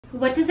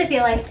What does it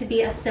feel like to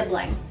be a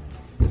sibling?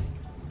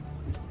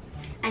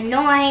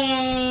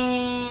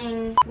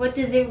 Annoying. What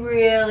does it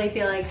really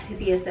feel like to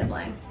be a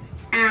sibling?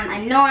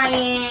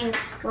 Annoying,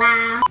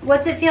 loud.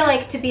 What's it feel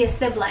like to be a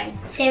sibling?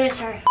 Same as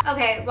her.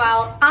 Okay,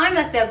 well, I'm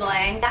a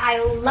sibling. I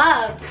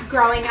loved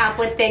growing up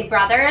with big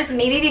brothers,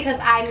 maybe because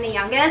I'm the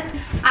youngest.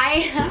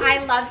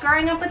 I loved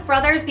growing up with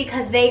brothers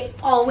because they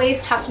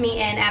always tucked me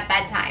in at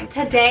bedtime.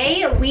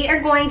 Today, we are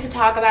going to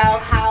talk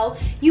about how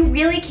you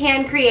really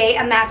can create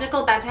a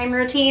magical bedtime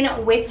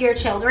routine with your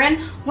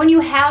children when you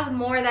have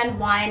more than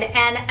one,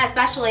 and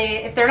especially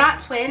if they're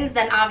not twins,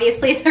 then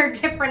obviously they're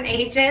different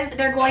ages.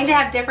 They're going to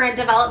have different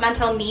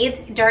developmental needs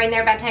during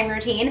their bedtime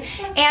routine,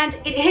 and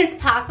it is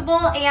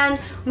possible,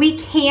 and we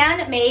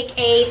can make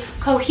a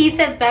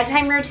cohesive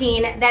bedtime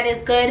routine that is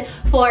good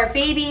for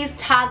babies,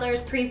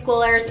 toddlers,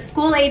 preschoolers,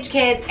 school-age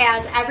kids,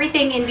 and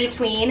everything in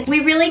between.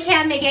 We really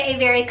can make it a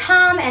very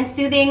calm and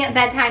soothing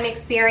bedtime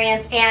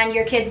experience, and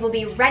your kids will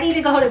be ready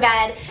to go to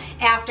bed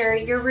after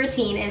your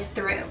routine is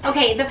through.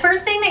 Okay, the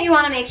first thing that you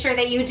want to make sure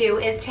that you do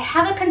is to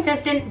have a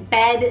consistent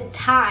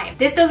bedtime.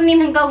 This doesn't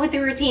even go with the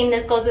routine,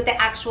 this goes with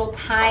the actual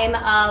time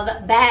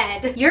of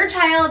bed. Your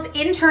child's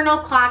internal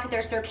clock,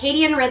 their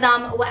circadian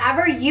rhythm,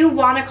 whatever you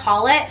want to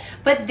call it,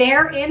 but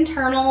their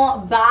internal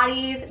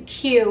body's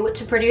cue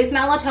to produce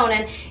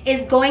melatonin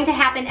is going to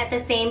happen at the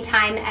same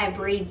time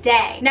every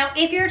day. Now,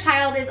 if your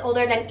child is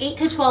older than 8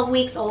 to 12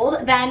 weeks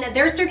old, then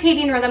their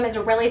circadian rhythm is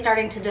really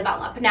starting to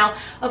develop. Now,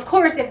 of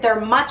course, if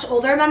they're much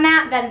older than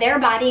that, then their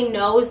body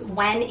knows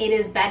when it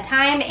is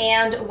bedtime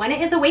and when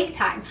it is awake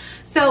time.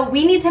 So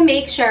we need to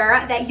make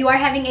sure that you are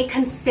having a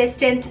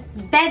consistent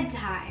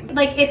bedtime.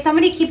 Like, if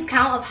somebody keeps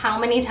count of how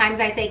many times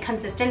I say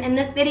consistent in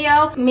this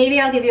video, maybe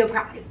I'll give you a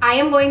prize. I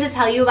am going to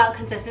tell you about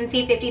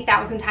consistency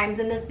 50,000 times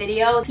in this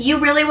video. You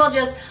really will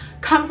just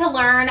come to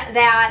learn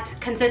that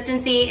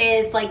consistency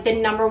is like the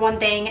 #1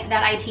 thing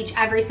that I teach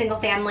every single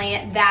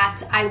family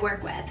that I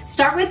work with.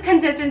 Start with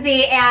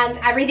consistency and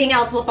everything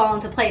else will fall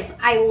into place.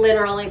 I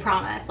literally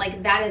promise,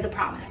 like, that is a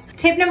promise.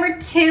 Tip number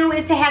 2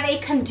 is to have a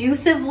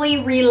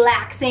conducively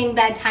relaxing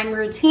bedtime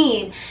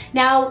routine.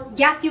 Now,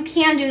 yes, you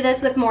can do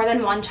this with more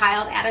than one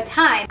child at a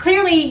time.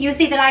 Clearly, you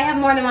see that I have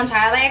more than one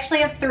child. I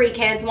actually have 3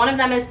 kids. One of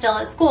them is still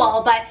at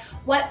school, but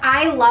what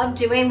I loved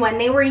doing when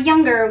they were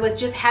younger was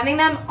just having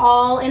them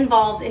all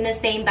involved in the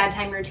same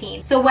bedtime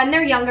routine. So when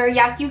they're younger,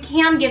 yes, you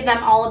can give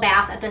them all a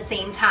bath at the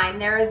same time.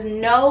 There is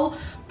no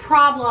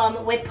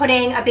problem with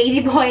putting a baby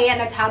boy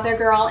and a toddler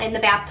girl in the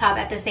bathtub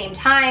at the same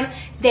time.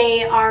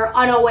 They are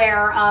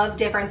unaware of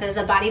differences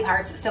of body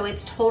parts, so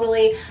it's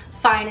totally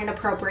fine and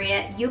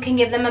appropriate. You can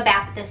give them a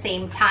bath at the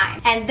same time.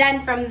 And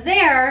then from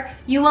there,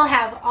 you will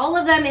have all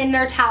of them in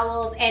their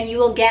towels and you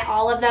will get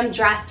all of them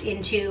dressed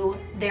into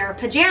their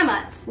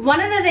pajamas. One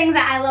of the things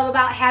that I love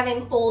about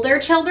having older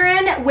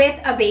children with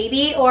a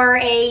baby or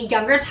a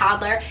younger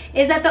toddler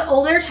is that the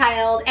older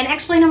child, and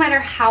actually no matter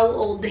how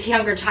old the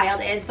younger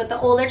child is, but the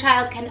older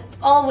child can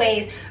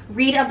always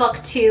read a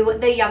book to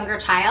the younger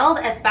child,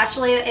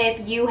 especially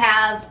if you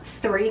have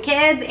 3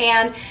 kids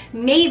and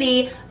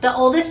maybe the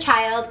oldest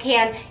child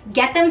can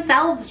get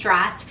themselves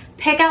dressed,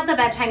 pick out the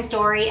bedtime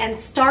story, and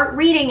start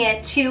reading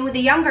it to the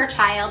younger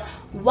child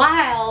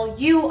while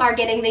you are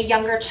getting the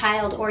younger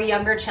child or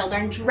younger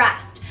children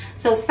dressed.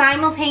 So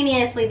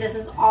simultaneously, this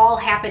is all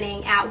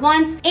happening at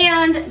once,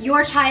 and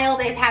your child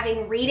is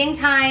having reading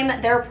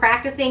time, they're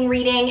practicing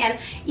reading, and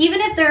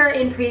even if they're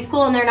in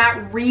preschool and they're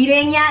not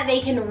reading yet, they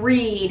can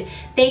read.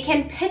 They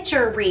can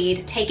picture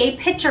read, take a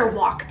picture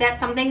walk. That's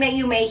something that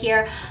you may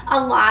hear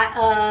a lot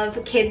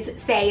of kids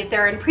say if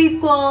they're in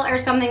preschool or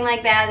something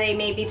like that. They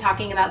may be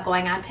talking about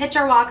going on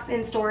picture walks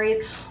in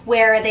stories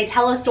where they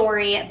tell a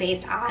story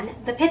based on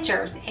the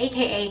pictures,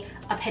 aka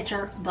a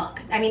picture book.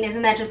 I mean,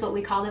 isn't that just what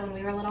we called it when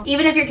we were little?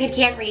 Even if your kid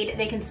can't read,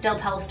 they can still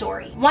tell a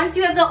story. Once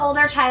you have the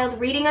older child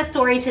reading a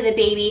story to the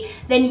baby,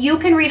 then you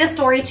can read a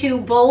story to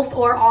both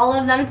or all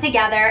of them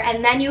together,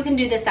 and then you can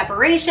do the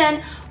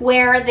separation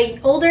where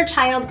the older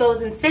child goes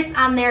and sits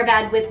on their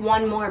bed with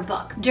one more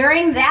book.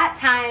 During that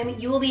time,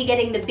 you will be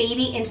getting the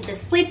baby into the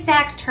sleep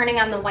sack, turning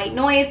on the white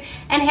noise,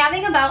 and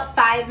having about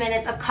 5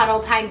 minutes of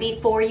cuddle time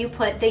before you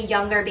put the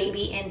younger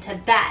baby into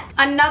bed.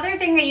 Another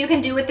thing that you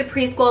can do with the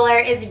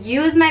preschooler is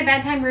use my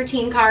bedtime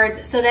routine cards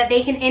so that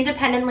they can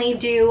independently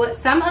do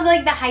some of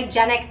like the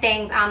hygienic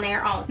things on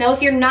their own. Now,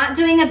 if you're not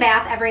doing a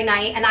bath every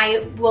night, and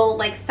I will,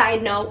 like,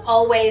 side note,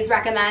 always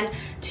recommend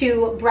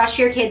to brush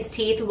your kids'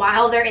 teeth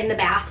while they're in the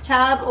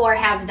bathtub, or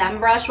have them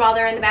brush while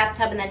they're in the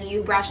bathtub and then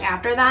you brush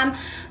after them.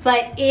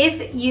 But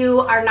if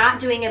you are not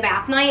doing a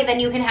bath night, then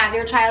you can have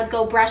your child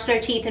go brush their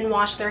teeth and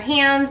wash their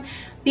hands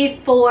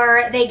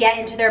before they get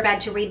into their bed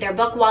to read their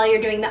book while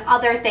you're doing the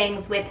other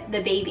things with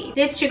the baby.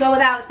 This should go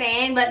without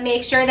saying, but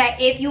make sure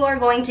that if you are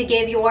going to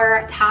give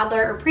your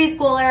toddler or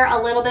preschooler a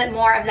little bit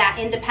more of that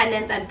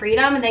independence and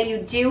freedom, that you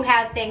do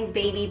have things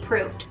baby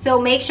proofed. So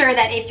make sure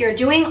that if you're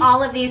doing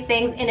all of these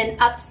things in an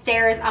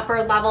upstairs,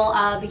 upper level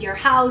of your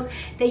house,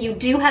 that you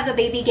do have a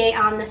baby gate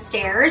on the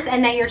stairs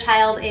and that your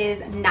child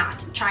is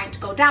not trying to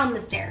go down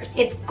the stairs.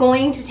 It's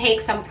going to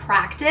take some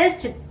practice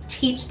to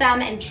teach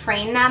them and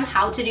train them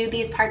how to do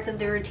these parts of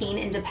the routine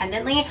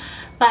independently.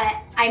 But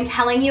I'm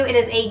telling you, it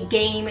is a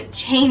game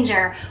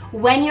changer.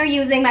 When you're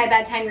using my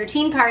bedtime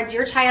routine cards,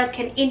 your child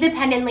can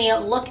independently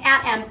look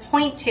at and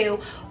point to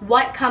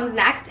what comes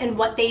next and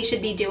what they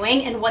should be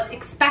doing and what's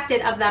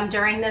expected of them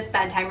during this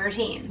bedtime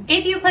routine.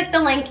 If you click the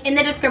link in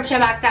the description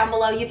box down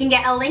below, you can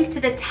get a link to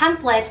the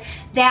template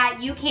that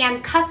you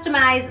can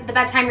customize the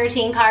bedtime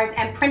routine cards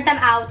and print them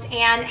out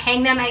and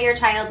hang them at your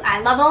child's eye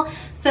level.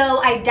 So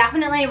I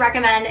definitely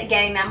recommend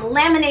getting them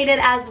laminated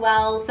as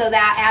well, so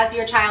that as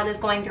your child is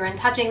going through and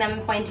touching them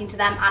and pointing to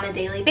them on a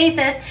daily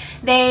basis,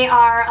 they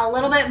are a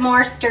little bit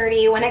more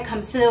sturdy when it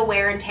comes to the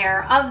wear and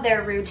tear of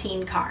their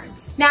routine cards.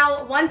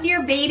 Now, once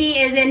your baby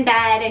is in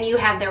bed and you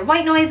have their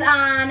white noise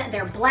on,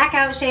 their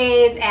blackout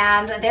shades,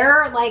 and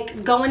they're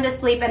like going to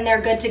sleep and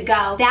they're good to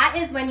go, that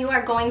is when you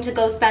are going to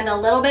go spend a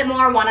little bit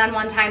more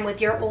one-on-one time with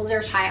your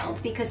older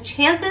child, because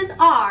chances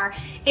are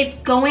it's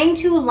going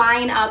to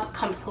line up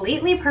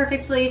completely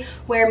perfectly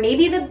where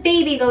maybe the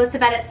baby goes to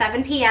bed at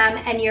 7 p.m.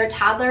 and your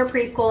toddler or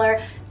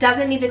preschooler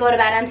doesn't need to go to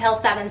bed until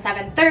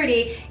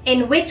 7:30,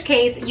 in which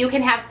case you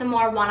can have some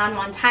more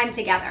one-on-one time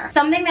together.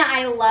 Something that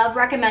I love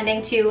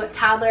recommending to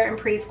toddler and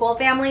preschool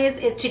families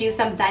is to do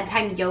some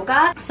bedtime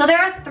yoga. So there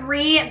are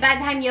 3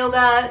 bedtime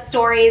yoga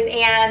stories,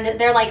 and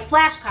they're like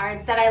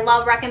flashcards that I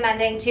love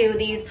recommending to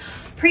these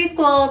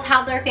preschool,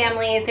 toddler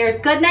families. There's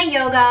Goodnight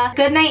Yoga,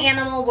 Goodnight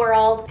Animal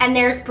World, and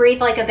there's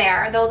Breathe Like a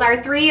Bear. Those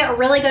are 3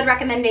 really good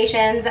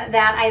recommendations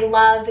that I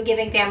love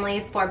giving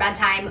families for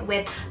bedtime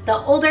with the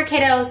older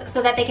kiddos,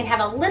 so that they can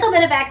have a little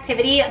bit of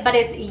activity, but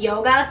it's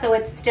yoga, so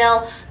it's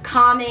still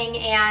calming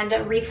and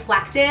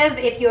reflective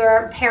if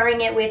you're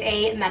pairing it with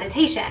a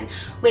meditation.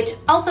 Which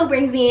also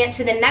brings me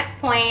to the next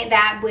point,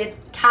 that with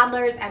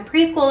toddlers and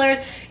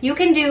preschoolers, you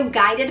can do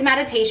guided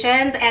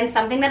meditations, and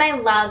something that I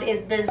love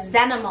is the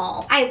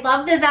Zenimal. I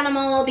love the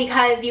Zenimal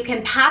because you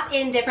can pop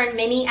in different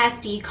mini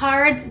SD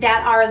cards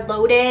that are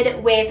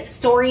loaded with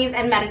stories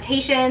and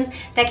meditations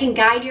that can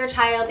guide your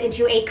child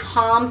into a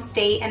calm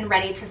state and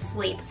ready to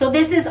sleep. So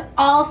this is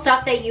all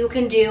stuff that you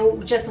can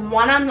do just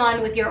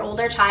one-on-one with your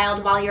older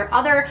child while your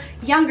other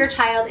younger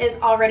child is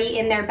already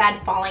in their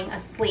bed falling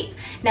asleep.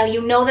 Now,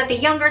 you know that the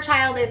younger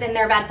child is in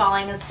their bed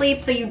falling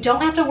asleep, so you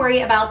don't have to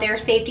worry about their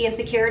safety and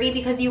security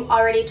because you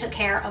already took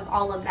care of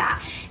all of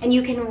that. And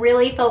you can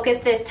really focus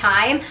this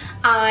time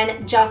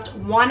on just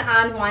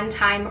one-on-one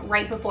time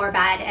right before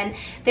bed. And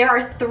there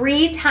are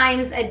 3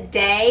 times a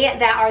day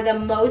that are the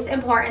most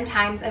important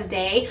times of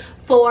day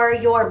for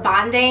your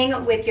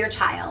bonding with your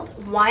child.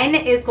 One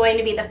is going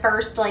to be the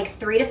first like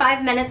 3 to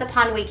 5 minutes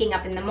upon waking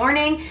up in the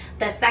morning.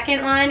 The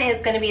second one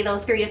is going to be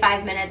those 3 to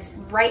 5 minutes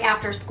right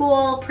after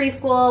school,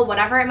 preschool,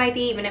 whatever it might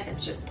be, even if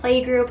it's just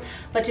playgroup,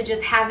 but to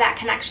just have that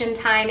connection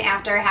time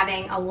after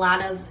having a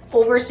lot of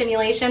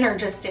overstimulation or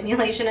just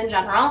stimulation in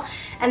general.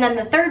 And then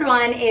the third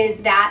one is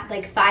that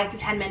like 5 to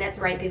 10 minutes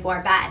right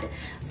before bed.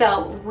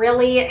 So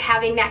really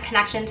having that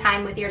connection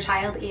time with your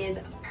child is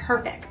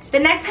perfect. The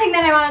next thing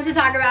that I wanted to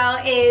talk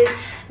about is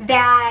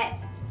that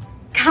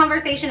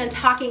conversation and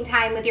talking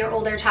time with your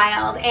older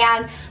child.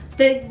 And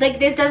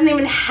this doesn't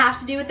even have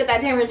to do with the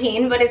bedtime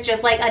routine, but it's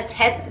just like a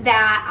tip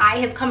that I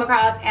have come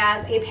across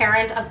as a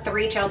parent of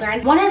 3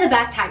 children. One of the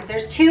best times,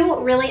 there's 2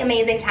 really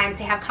amazing times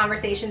to have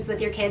conversations with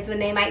your kids when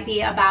they might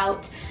be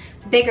about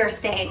bigger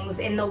things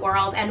in the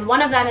world, and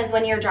one of them is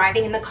when you're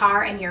driving in the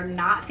car and you're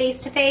not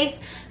face to face.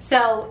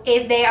 So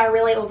if they are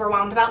really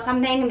overwhelmed about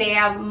something,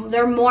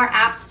 they're more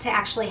apt to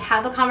actually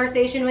have a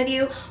conversation with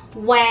you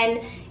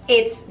when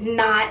it's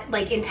not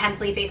like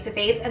intensely face to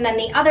face. And then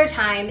the other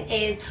time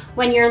is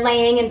when you're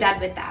laying in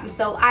bed with them.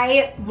 So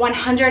I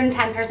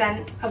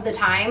 110% of the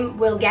time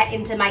will get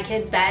into my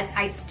kids' beds.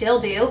 I still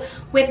do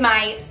with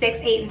my 6,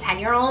 8, and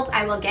 10-year-olds.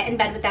 I will get in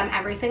bed with them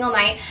every single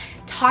night,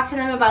 talk to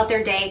them about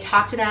their day,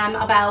 talk to them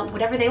about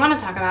whatever they want to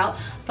talk about,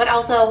 but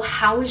also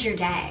how was your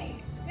day,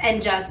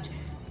 and just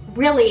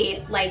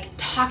really like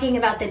talking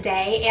about the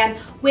day. And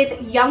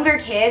with younger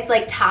kids,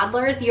 like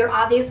toddlers, you're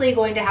obviously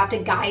going to have to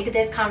guide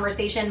this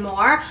conversation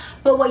more,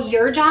 but what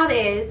your job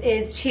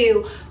is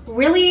to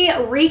really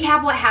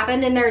recap what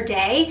happened in their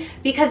day,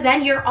 because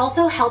then you're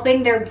also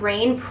helping their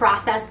brain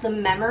process the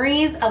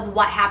memories of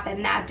what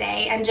happened that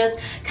day, and just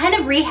kind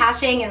of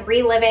rehashing and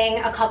reliving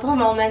a couple of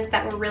moments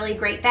that were really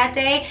great that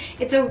day.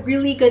 It's a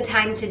really good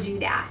time to do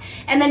that.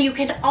 And then you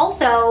can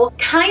also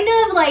kind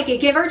of like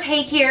give or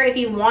take here if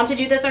you want to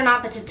do this or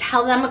not, but to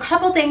tell them a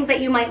couple things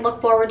that you might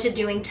look forward to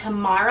doing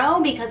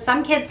tomorrow, because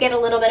some kids get a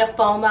little bit of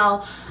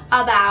FOMO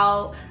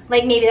about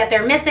like maybe that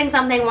they're missing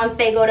something once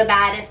they go to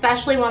bed,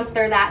 especially once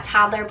they're that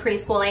toddler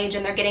preschool age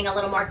and they're getting a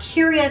little more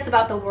curious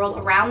about the world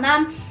around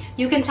them.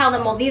 You can tell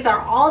them, well, these are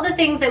all the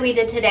things that we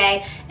did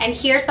today, and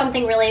here's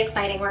something really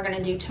exciting we're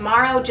gonna do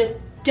tomorrow. Just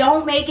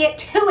don't make it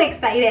too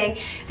exciting,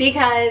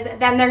 because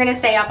then they're gonna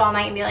stay up all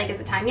night and be like, is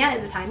it time yet?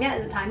 Is it time yet?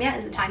 Is it time yet?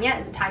 Is it time yet?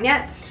 Is it time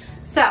yet?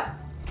 So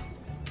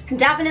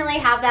definitely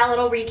have that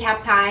little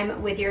recap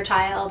time with your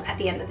child at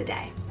the end of the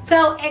day.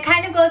 So it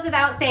kind of goes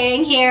without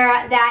saying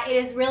here that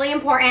it is really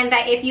important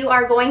that if you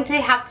are going to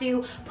have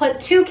to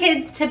put 2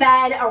 kids to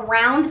bed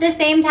around the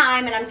same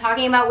time, and I'm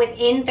talking about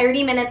within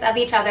 30 minutes of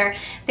each other,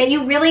 that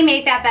you really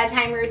make that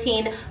bedtime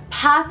routine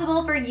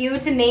possible for you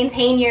to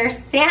maintain your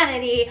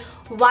sanity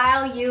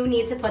while you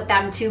need to put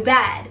them to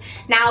bed.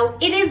 Now,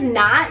 it is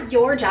not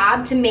your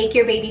job to make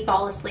your baby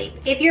fall asleep.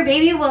 If your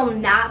baby will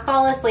not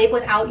fall asleep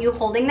without you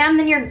holding them,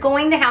 then you're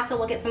going to have to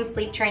look at some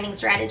sleep training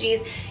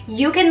strategies.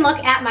 You can look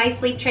at my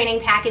sleep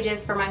training packages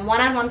for my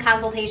one-on-one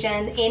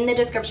consultation in the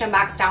description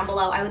box down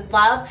below. I would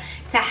love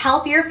to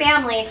help your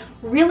family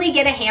really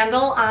get a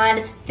handle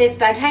on this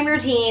bedtime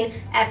routine,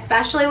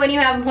 especially when you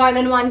have more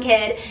than 1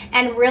 kid,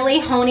 and really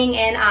honing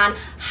in on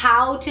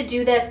how to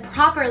do this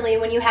properly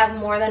when you have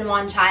more than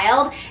 1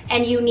 child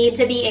and you need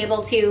to be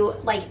able to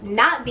like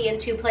not be in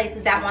 2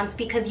 places at once,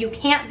 because you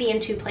can't be in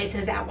 2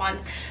 places at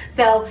once.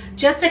 So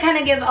just to kind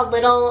of give a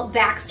little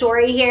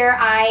backstory here,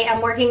 I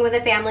am working with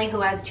a family who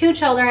has 2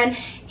 children,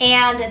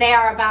 and they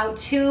are about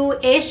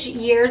 2-ish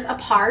years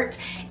apart,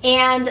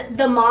 and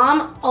the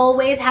mom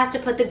always has to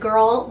put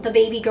the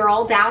baby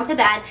girl down to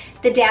bed.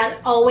 The dad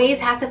always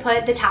has to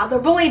put the toddler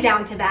boy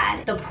down to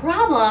bed. The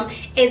problem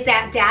is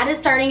that dad is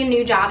starting a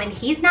new job and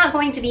he's not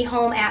going to be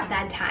home at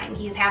bedtime.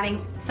 He's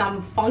having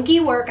some funky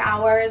work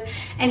hours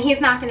and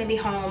he's not going to be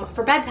home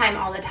for bedtime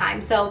all the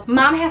time. So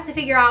mom has to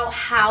figure out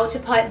how to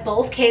put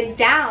both kids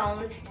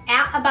down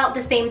at about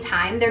the same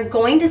time. They're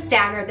going to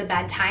stagger the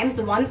bedtimes.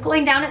 So one's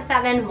going down at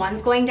 7,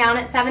 one's going down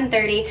at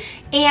 7:30,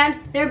 and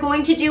they're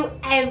going to do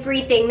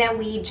everything that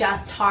we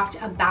just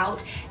talked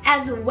about,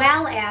 as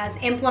well as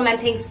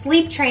implementing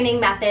sleep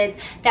training methods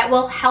that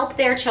will help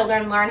their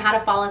children learn how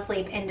to fall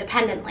asleep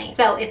independently.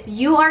 So if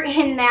you are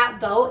in that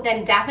boat,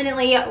 then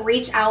definitely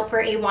reach out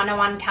for a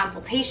one-on-one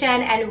consultation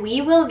and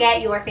we will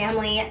get your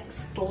family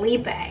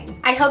sleeping.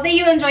 I hope that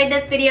you enjoyed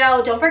this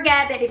video. Don't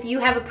forget that if you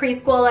have a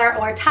preschooler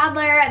or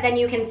toddler, then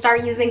you can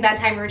start using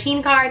bedtime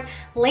routine cards.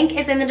 Link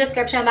is in the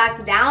description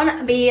box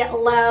down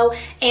below.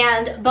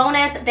 And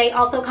bonus, they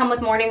also come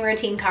with morning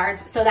routine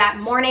cards. So that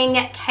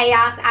morning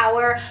chaos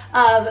hour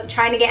of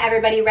trying to get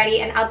everybody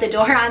ready and out the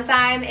door on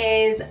time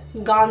is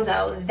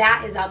gonzo.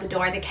 That is out the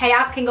door. The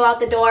chaos can go out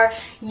the door.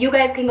 You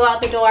guys can go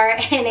out the door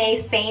in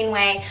a sane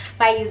way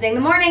by using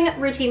the morning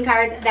routine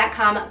cards that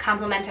come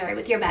complimentary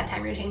with your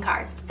bedtime routine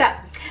cards. So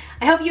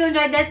I hope you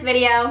enjoyed this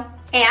video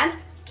and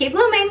keep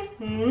blooming.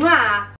 Mwah!